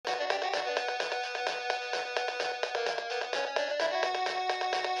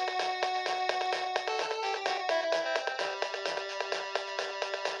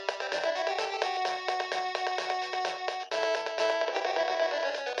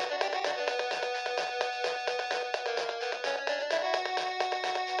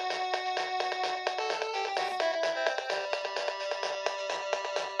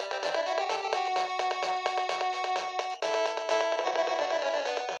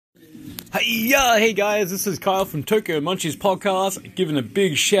Hey guys, this is Kyle from Tokyo Munchies Podcast, giving a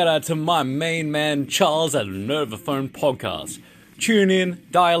big shout out to my main man Charles at Nervophone Podcast. Tune in,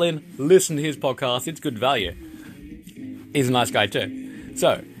 dial in, listen to his podcast, it's good value. He's a nice guy too.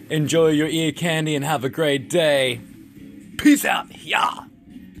 So, enjoy your ear candy and have a great day. Peace out, yeah!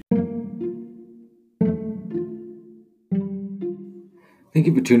 Thank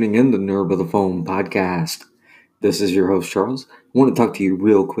you for tuning in to Nervophone Podcast. This is your host Charles. I want to talk to you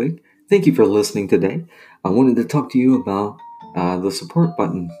real quick. Thank you for listening today. I wanted to talk to you about the support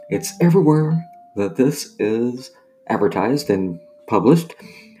button. It's everywhere that this is advertised and published.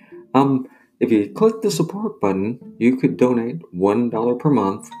 If you click the support button, you could donate $1 per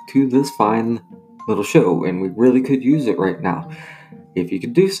month to this fine little show, and we really could use it right now. If you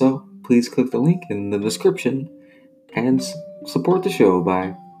could do so, please click the link in the description and support the show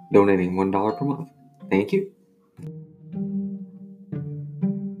by donating $1 per month. Thank you.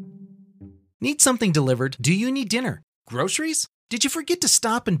 Need something delivered? Do you need dinner? Groceries? Did you forget to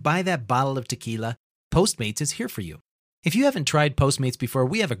stop and buy that bottle of tequila? Postmates is here for you. If you haven't tried Postmates before,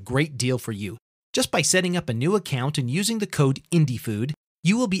 we have a great deal for you. Just by setting up a new account and using the code INDIEFOOD,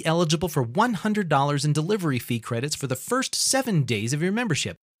 you will be eligible for $100 in delivery fee credits for the first 7 days of your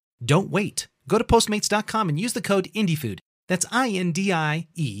membership. Don't wait. Go to Postmates.com and use the code INDIEFOOD. That's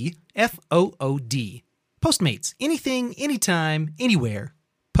INDIEFOOD. Postmates. Anything, anytime, anywhere.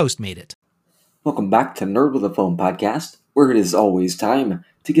 Postmate it. Welcome back to Nerd with a Phone Podcast, where it is always time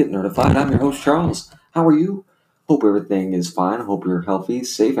to get nerdified. I'm your host, Charles. How are you? Hope everything is fine. Hope you're healthy,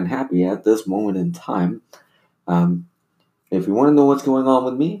 safe, and happy at this moment in time. If you want to know what's going on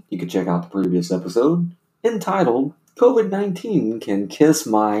with me, you can check out the previous episode entitled COVID-19 Can Kiss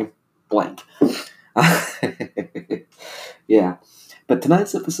My Blank. Yeah. But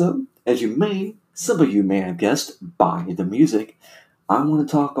tonight's episode, as some of you may have guessed by the music, I want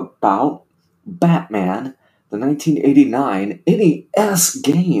to talk about Batman, the 1989 NES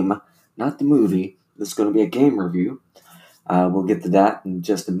game, not the movie. This is going to be a game review. We'll get to that in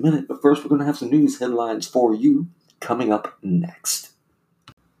just a minute, but first we're going to have some news headlines for you coming up next.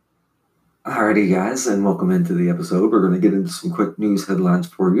 Alrighty guys, and welcome into the episode. We're going to get into some quick news headlines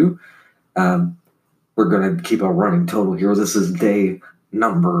for you. We're going to keep a running total here. This is day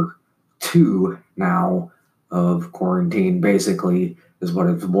number 2 now of quarantine, basically, is what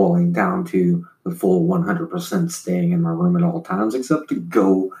it's boiling down to. The full 100% staying in my room at all times, except to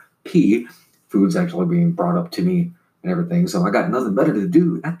go pee. Food's actually being brought up to me and everything, so I got nothing better to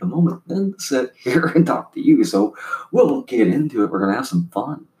do at the moment than sit here and talk to you. So we'll get into it. We're going to have some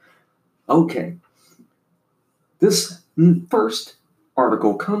fun. Okay. This first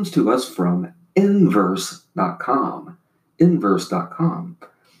article comes to us from Inverse.com. Inverse.com.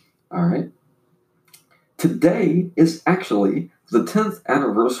 All right. Today is actually the 10th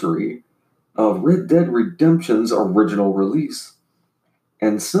anniversary of Red Dead Redemption's original release.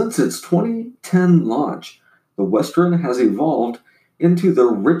 And since its 2010 launch, the Western has evolved into the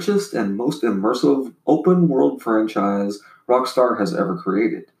richest and most immersive open-world franchise Rockstar has ever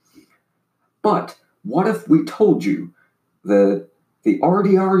created. But what if we told you that the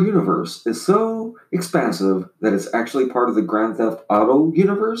RDR universe is so expansive that it's actually part of the Grand Theft Auto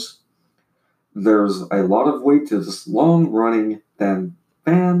universe? There's a lot of weight to this long-running fan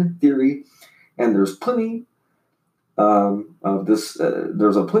theory, and there's plenty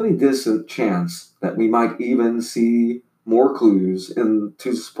there's a plenty decent chance that we might even see more clues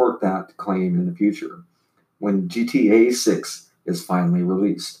to support that claim in the future when GTA 6 is finally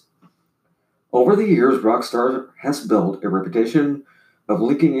released. Over the years, Rockstar has built a reputation of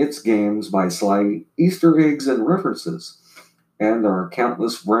linking its games by sly Easter eggs and references, and there are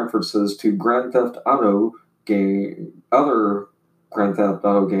countless references to other Grand Theft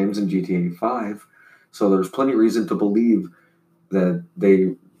Auto games in GTA 5, so there's plenty of reason to believe that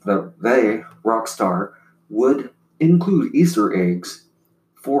they, Rockstar, would include Easter eggs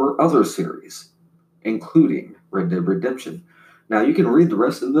for other series, including Red Dead Redemption. Now, you can read the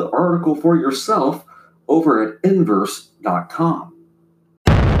rest of the article for yourself over at Inverse.com.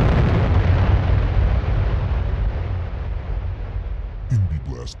 Indie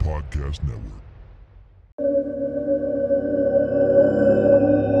Blast Podcast Network.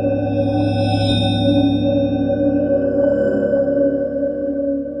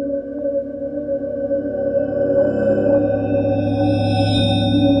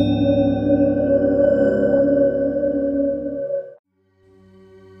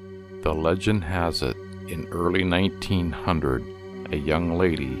 The legend has it, in early 1900, a young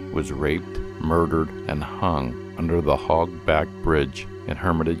lady was raped, murdered, and hung under the Hogback Bridge in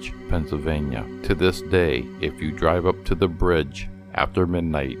Hermitage, Pennsylvania. To this day, if you drive up to the bridge after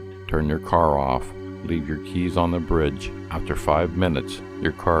midnight turn your car off, leave your keys on the bridge. After 5 minutes,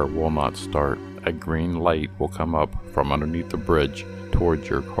 your car will not start. A green light will come up from underneath the bridge towards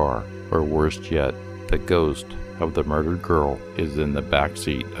your car. Or worst yet, the ghost of the murdered girl is in the back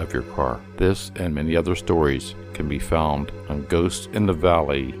seat of your car. This and many other stories can be found on Ghosts in the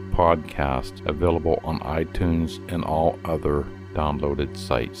Valley podcast, available on iTunes and all other downloaded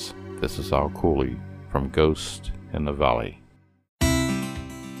sites. This is Al Cooley from Ghost in the Valley.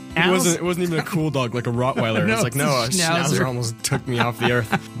 It wasn't even a cool dog like a Rottweiler. No, It's like, no, a Schnauzer. Schnauzer almost took me off the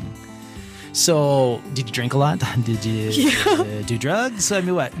earth. So, did you drink a lot? Did you do drugs? I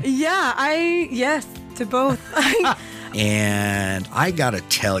mean, what? Yes, to both. And I gotta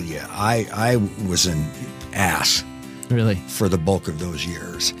tell you, I was an ass Really? for the bulk of those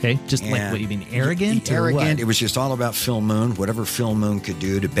years. Okay, just like And what you mean, arrogant? or Arrogant. what? It was just all about Phil Moon, whatever Phil Moon could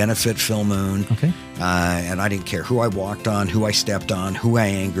do to benefit Phil Moon. Okay. And I didn't care who I walked on, who I stepped on, who I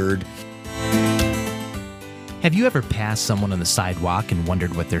angered. Have you ever passed someone on the sidewalk and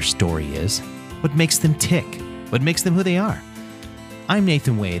wondered what their story is? What makes them tick? What makes them who they are? I'm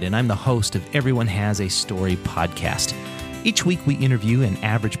Nathan Wade, and I'm the host of Everyone Has a Story podcast. Each week, we interview an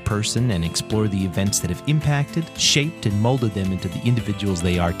average person and explore the events that have impacted, shaped, and molded them into the individuals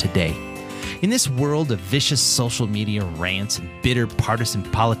they are today. In this world of vicious social media rants and bitter partisan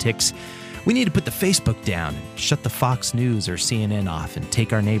politics, we need to put the Facebook down and shut the Fox News or CNN off and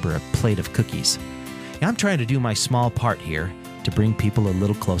take our neighbor a plate of cookies. I'm trying to do my small part here to bring people a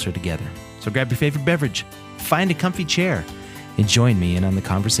little closer together. So grab your favorite beverage, find a comfy chair, and join me in on the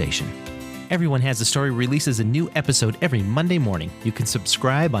conversation. Everyone Has a Story releases a new episode every Monday morning. You can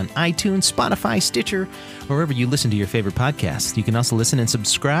subscribe on iTunes, Spotify, Stitcher, or wherever you listen to your favorite podcasts. You can also listen and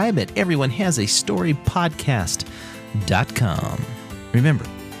subscribe at everyonehasastorypodcast.com. Remember,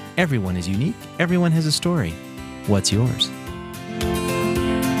 everyone is unique. Everyone has a story. What's yours?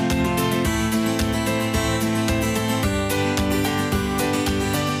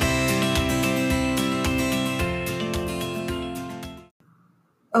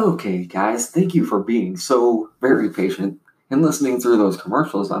 Okay, guys, thank you for being so very patient and listening through those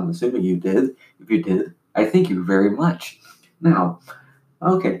commercials. I'm assuming you did. If you did, I thank you very much. Now,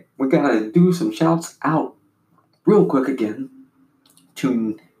 okay, we gotta do some shouts out real quick again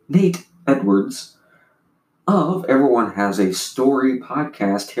to Nate Edwards of Everyone Has a Story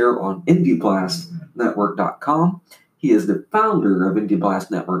podcast here on IndieBlastNetwork.com. He is the founder of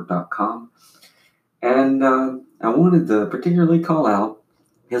IndieBlastNetwork.com, and I wanted to particularly call out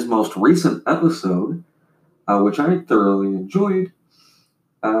his most recent episode, which I thoroughly enjoyed.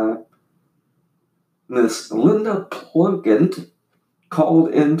 Miss Linda Plunkett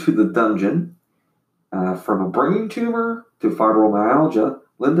called into the dungeon. From a brain tumor to fibromyalgia,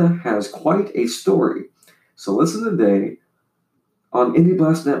 Linda has quite a story. So listen today on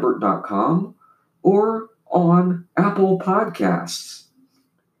IndieBlastNetwork.com or on Apple Podcasts.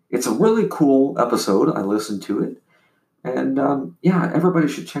 It's a really cool episode. I listened to it. And, everybody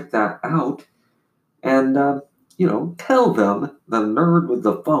should check that out. And, tell them the nerd with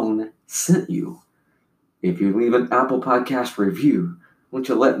the phone sent you. If you leave an Apple Podcast review, won't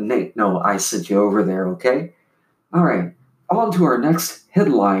you let Nate know I sent you over there, okay? All right, on to our next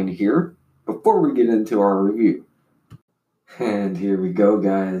headline here before we get into our review. And here we go,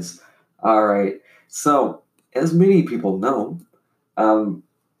 guys. All right, so as many people know,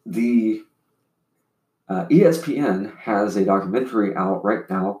 the ESPN has a documentary out right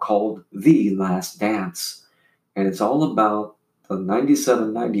now called The Last Dance, and it's all about the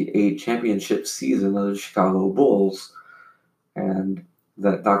 97-98 championship season of the Chicago Bulls. And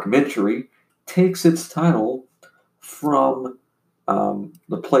that documentary takes its title from the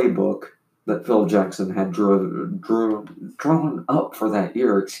playbook that Phil Jackson had drawn up for that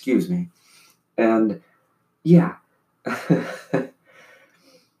year, excuse me. And, yeah.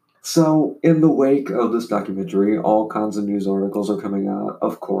 So, in the wake of this documentary, all kinds of news articles are coming out,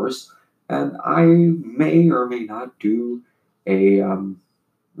 of course, and I may or may not do a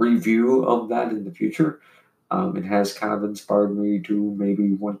review of that in the future. It has kind of inspired me to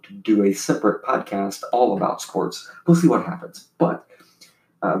maybe want to do a separate podcast all about sports. We'll see what happens. But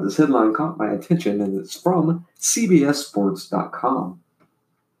this headline caught my attention, and it's from CBSSports.com.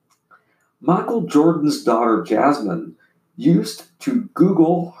 Michael Jordan's daughter, Jasmine, used to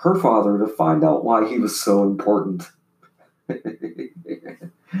Google her father to find out why he was so important.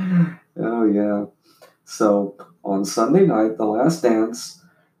 Oh, yeah. So, on Sunday night, The Last Dance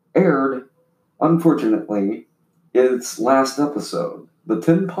aired, unfortunately, its last episode. The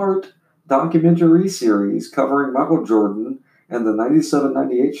 10-part documentary series covering Michael Jordan and the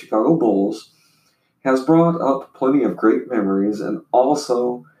 97-98 Chicago Bulls has brought up plenty of great memories and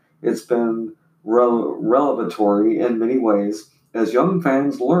also It's been revelatory in many ways as young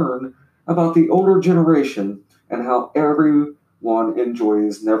fans learn about the older generation and how everyone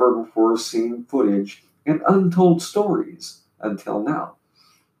enjoys never-before-seen footage and untold stories until now.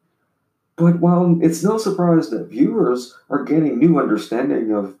 But while it's no surprise that viewers are gaining new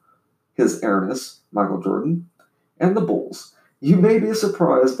understanding of his heiress, Michael Jordan, and the Bulls, you may be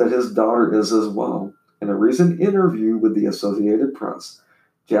surprised that his daughter is as well. In a recent interview with the Associated Press,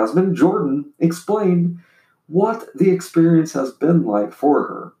 Jasmine Jordan explained what the experience has been like for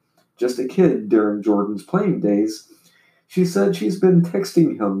her. Just a kid during Jordan's playing days, she said she's been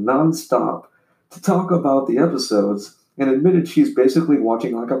texting him nonstop to talk about the episodes and admitted she's basically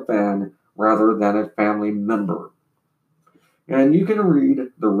watching like a fan rather than a family member. And you can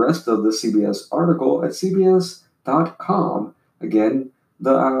read the rest of the CBS article at CBS.com. Again,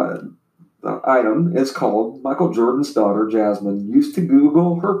 the item is called Michael Jordan's daughter, Jasmine, used to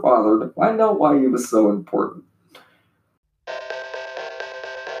Google her father to find out why he was so important.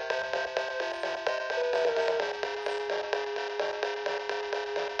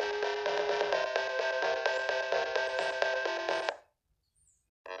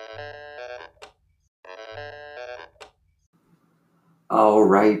 All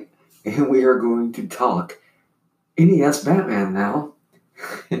right, and we are going to talk NES Batman now.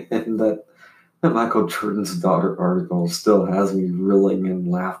 And that Michael Jordan's daughter article still has me reeling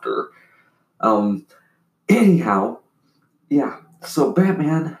in laughter. Anyhow, yeah, so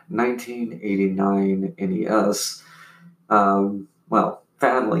Batman 1989 NES, Famicom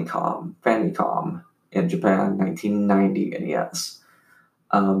in Japan 1990 NES.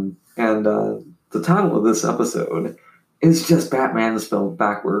 And the title of this episode is just Batman spelled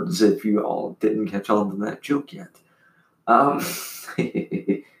backwards, if you all didn't catch on to that joke yet.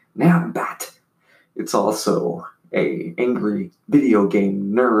 Nambat. It's also a angry video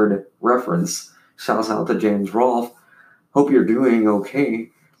game nerd reference. Shouts out to James Rolfe. Hope you're doing okay.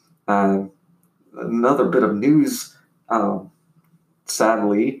 Another bit of news,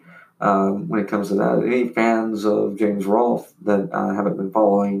 sadly, when it comes to that. Any fans of James Rolfe that haven't been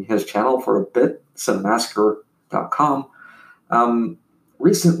following his channel for a bit, cinemassacre.com,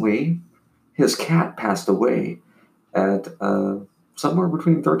 recently his cat passed away at somewhere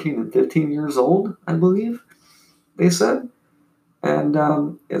between 13 and 15 years old, I believe, they said.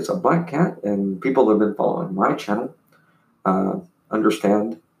 And it's a black cat, and people that have been following my channel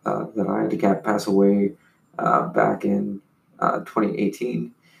understand that I had a cat pass away back in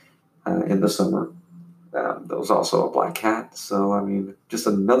 2018 in the summer. There was also a black cat, so I mean, just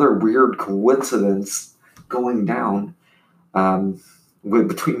another weird coincidence going down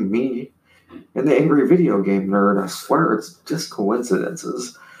between me and the angry video game nerd. I swear it's just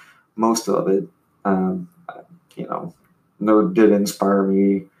coincidences. Most of it, Nerd did inspire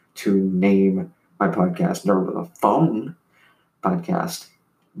me to name my podcast Nerd with a Phone podcast.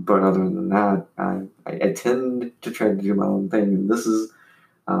 But other than that, I tend to try to do my own thing. And this is,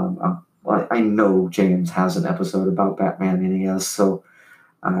 I know James has an episode about Batman NES, so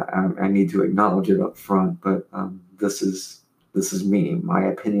I need to acknowledge it up front. But this is me. My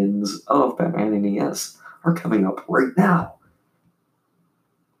opinions of Batman NES are coming up right now.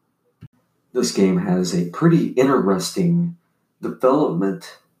 This game has a pretty interesting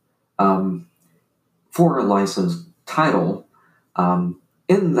development for a licensed title,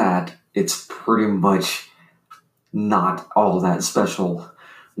 in that it's pretty much not all that special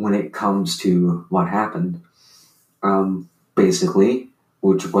when it comes to what happened. Basically,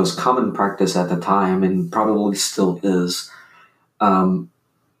 which was common practice at the time and probably still is,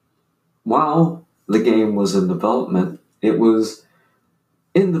 while the game was in development, it was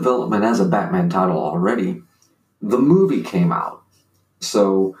in development as a Batman title already. The movie came out,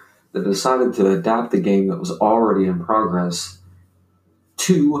 so they decided to adapt the game that was already in progress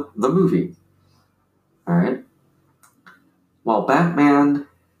to the movie. Alright? While Batman,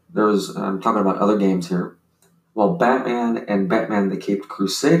 I'm talking about other games here, while Batman and Batman the Caped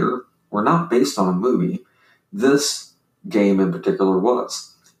Crusader were not based on a movie, this game in particular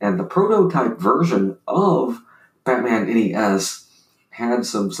was. And the prototype version of Batman NES had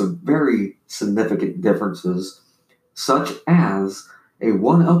some very significant differences, such as a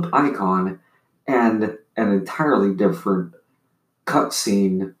 1-up icon and an entirely different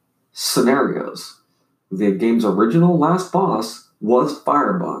cutscene scenarios. The game's original last boss was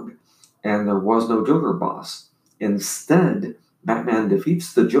Firebug, and there was no Joker boss. Instead, Batman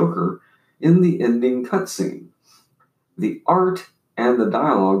defeats the Joker in the ending cutscene. The art and the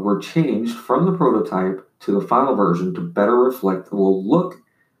dialogue were changed from the prototype to the final version to better reflect the look,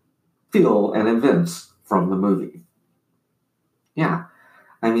 feel, and events from the movie. Yeah,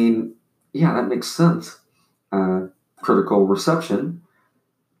 I mean, yeah, that makes sense. Critical reception.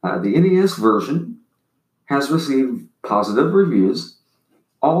 The NES version has received positive reviews.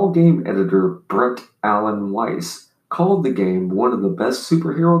 All game editor Brett Allen Weiss called the game one of the best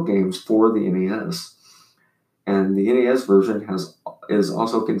superhero games for the NES. And the NES version is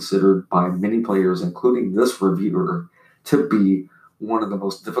also considered by many players, including this reviewer, to be one of the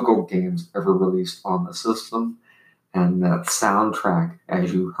most difficult games ever released on the system. And that soundtrack,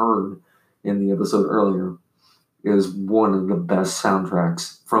 as you heard in the episode earlier, is one of the best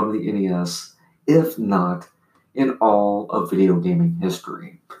soundtracks from the NES, if not in all of video gaming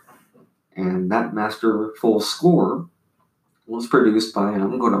history. And that masterful score was produced by, and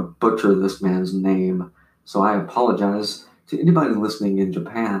I'm going to butcher this man's name, so I apologize to anybody listening in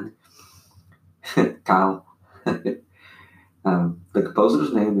Japan. Kyle. The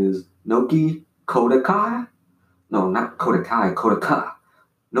composer's name is Noki Kodakai. No, not Kodakai, Kodaka.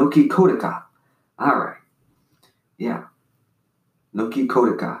 Noki Kodaka. All right. Yeah. Noki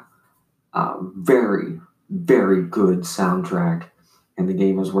Kodaka. Very, very good soundtrack, and the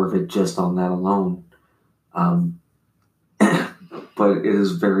game is worth it just on that alone. But it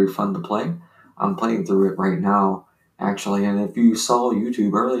is very fun to play. I'm playing through it right now, actually, and if you saw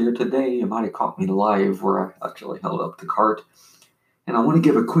YouTube earlier today, you might have caught me live where I actually held up the cart. And I want to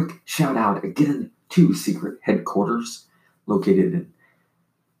give a quick shout out again to Secret Headquarters, located in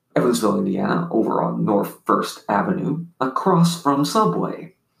Evansville, Indiana, over on North 1st Avenue, across from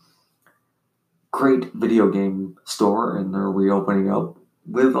Subway. Great video game store, and they're reopening up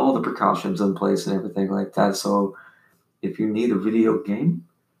with all the precautions in place and everything like that. So if you need a video game,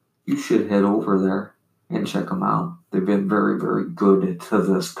 you should head over there and check them out. They've been very, very good to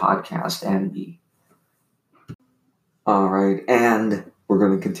this podcast and me. All right, and we're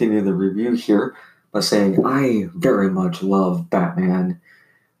going to continue the review here by saying I very much love Batman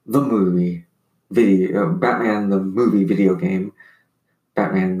the movie video game,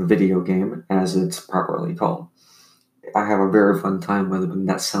 Batman the video game, as it's properly called. I have a very fun time with it, and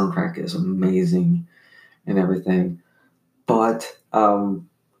that soundtrack is amazing and everything. But the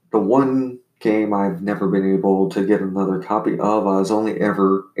one game I've never been able to get another copy of, I was only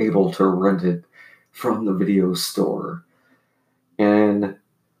ever able to rent it from the video store in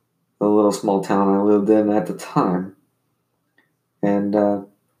the little small town I lived in at the time. And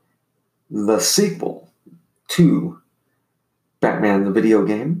the sequel to Batman the video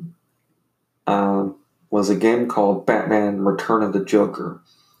game was a game called Batman Return of the Joker.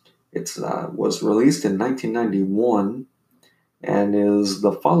 It was released in 1991 and is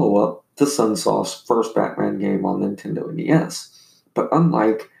the follow-up to Sunsoft's first Batman game on Nintendo NES. But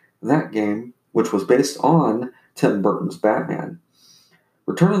unlike that game, which was based on Tim Burton's Batman,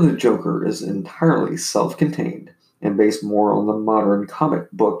 Return of the Joker is entirely self-contained and based more on the modern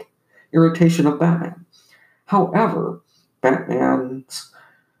comic book iteration of Batman. However, Batman's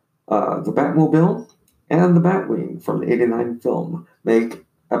the Batmobile and the Batwing from the 89 film make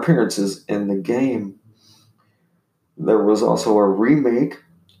appearances in the game. There was also a remake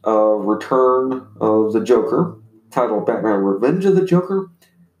of Return of the Joker titled Batman Revenge of the Joker,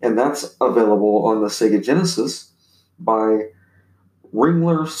 and that's available on the Sega Genesis by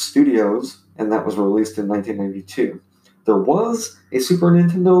Ringler Studios, and that was released in 1992. There was a Super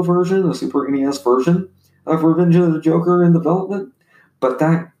Nintendo version, a Super NES version of Revenge of the Joker in development, but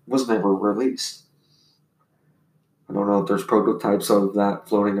that was never released. I don't know if there's prototypes of that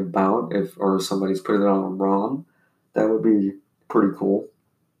floating about, or somebody's putting it on a ROM. That would be pretty cool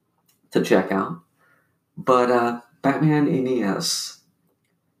to check out. But Batman NES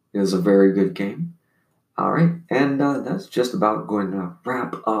is a very good game. All right, and that's just about going to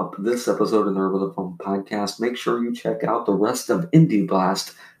wrap up this episode of the Over the Phone podcast. Make sure you check out the rest of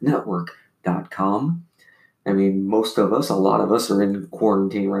IndieBlastNetwork.com. I mean, most of us, a lot of us are in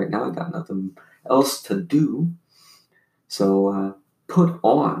quarantine right now. Got nothing else to do. So put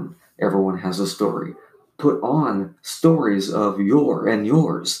on Everyone Has a Story. Put on stories of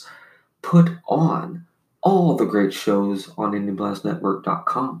yours. Put on all the great shows on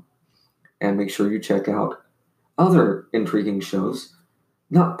IndieBlastNetwork.com. And make sure you check out other intriguing shows,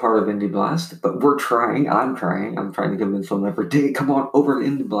 not part of Indie Blast, but I'm trying to convince them every day, come on over to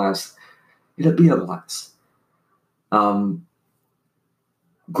Indie Blast. It'll be a blast.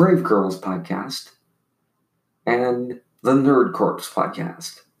 Grave Girls podcast and the Nerd Corps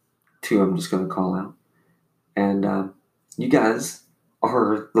podcast. Two I'm just going to call out. And you guys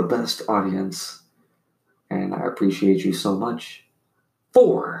are the best audience, and I appreciate you so much.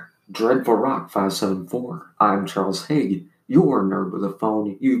 For Dreadful Rock 574, I'm Charles Haig, your Nerd with a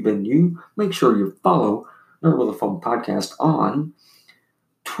Phone. You've been you. Make sure you follow Nerd with a Phone podcast on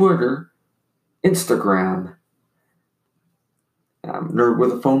Twitter, Instagram. Nerd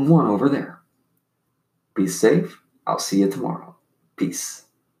with a Phone 1 over there. Be safe. I'll see you tomorrow. Peace.